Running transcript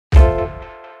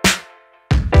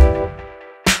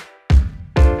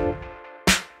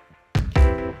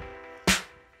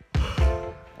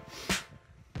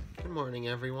Good morning,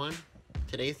 everyone.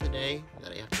 Today's the day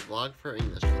that I have to vlog for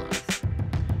English class.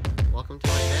 Welcome to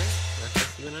my day. Let's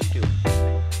just see what I'm doing.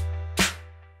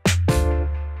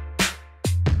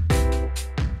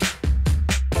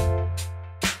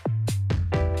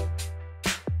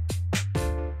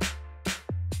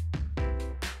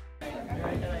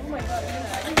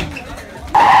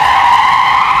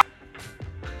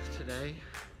 Today,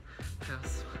 I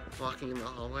was walking in the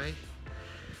hallway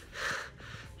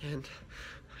and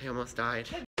I almost died.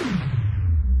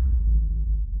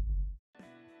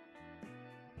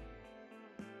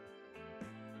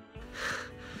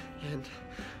 And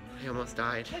I almost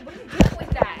died. Hey, what are you doing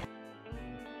with that?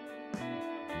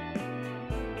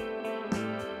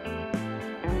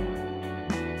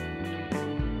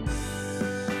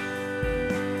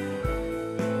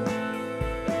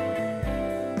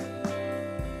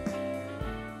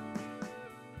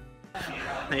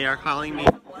 They are calling me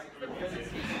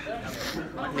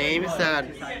names that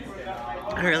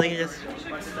really just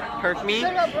hurt me.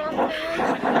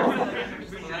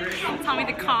 Tell me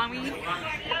to call me.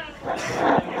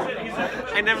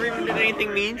 I never even did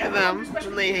anything mean to them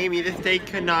when they hate me. This day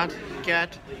could not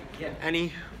get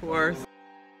any worse.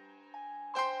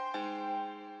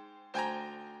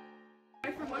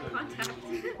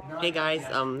 Hey guys,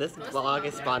 this vlog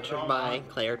is sponsored by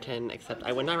Claritin, except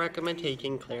I would not recommend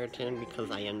taking Claritin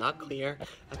because I am not clear.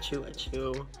 Achoo,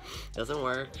 achoo. Doesn't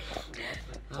work.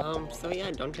 So yeah,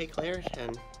 don't take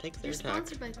Claritin. Take Zyrtec. You're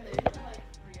sponsored by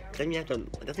Claritin.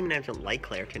 It doesn't mean I have to like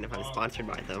Claritin if I'm sponsored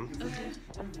by them. Okay.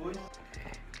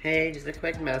 Hey, just a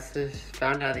quick message.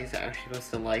 Found out these are actually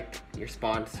supposed to like your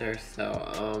sponsor,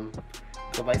 so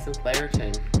go buy some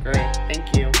Claritin. Great,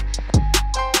 thank you.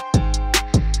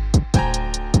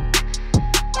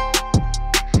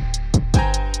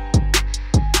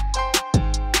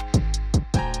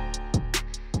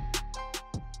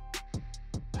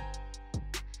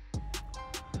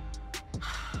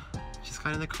 Just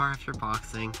got in the car after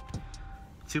boxing.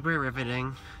 Super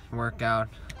riveting workout.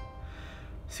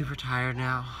 Super tired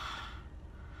now.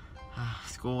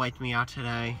 School wiped me out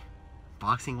today.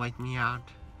 Boxing wiped me out.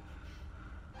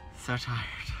 So tired.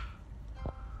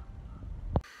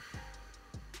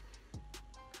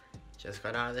 Just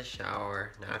got out of the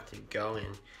shower. Now I have to go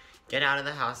and get out of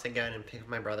the house again and pick up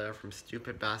my brother up from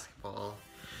stupid basketball.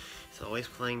 He's always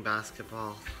playing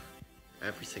basketball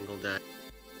every single day.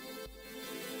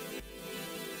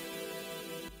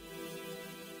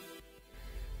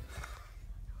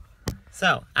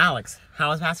 So, Alex, how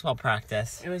was basketball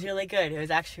practice? It was really good. It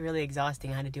was actually really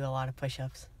exhausting. I had to do a lot of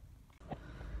push-ups.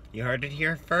 You heard it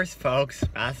here first, folks.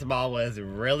 Basketball was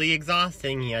really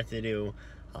exhausting. You had to do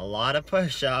a lot of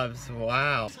push-ups.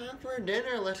 Wow. It's time for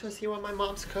dinner. Let's go see what my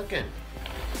mom's cooking.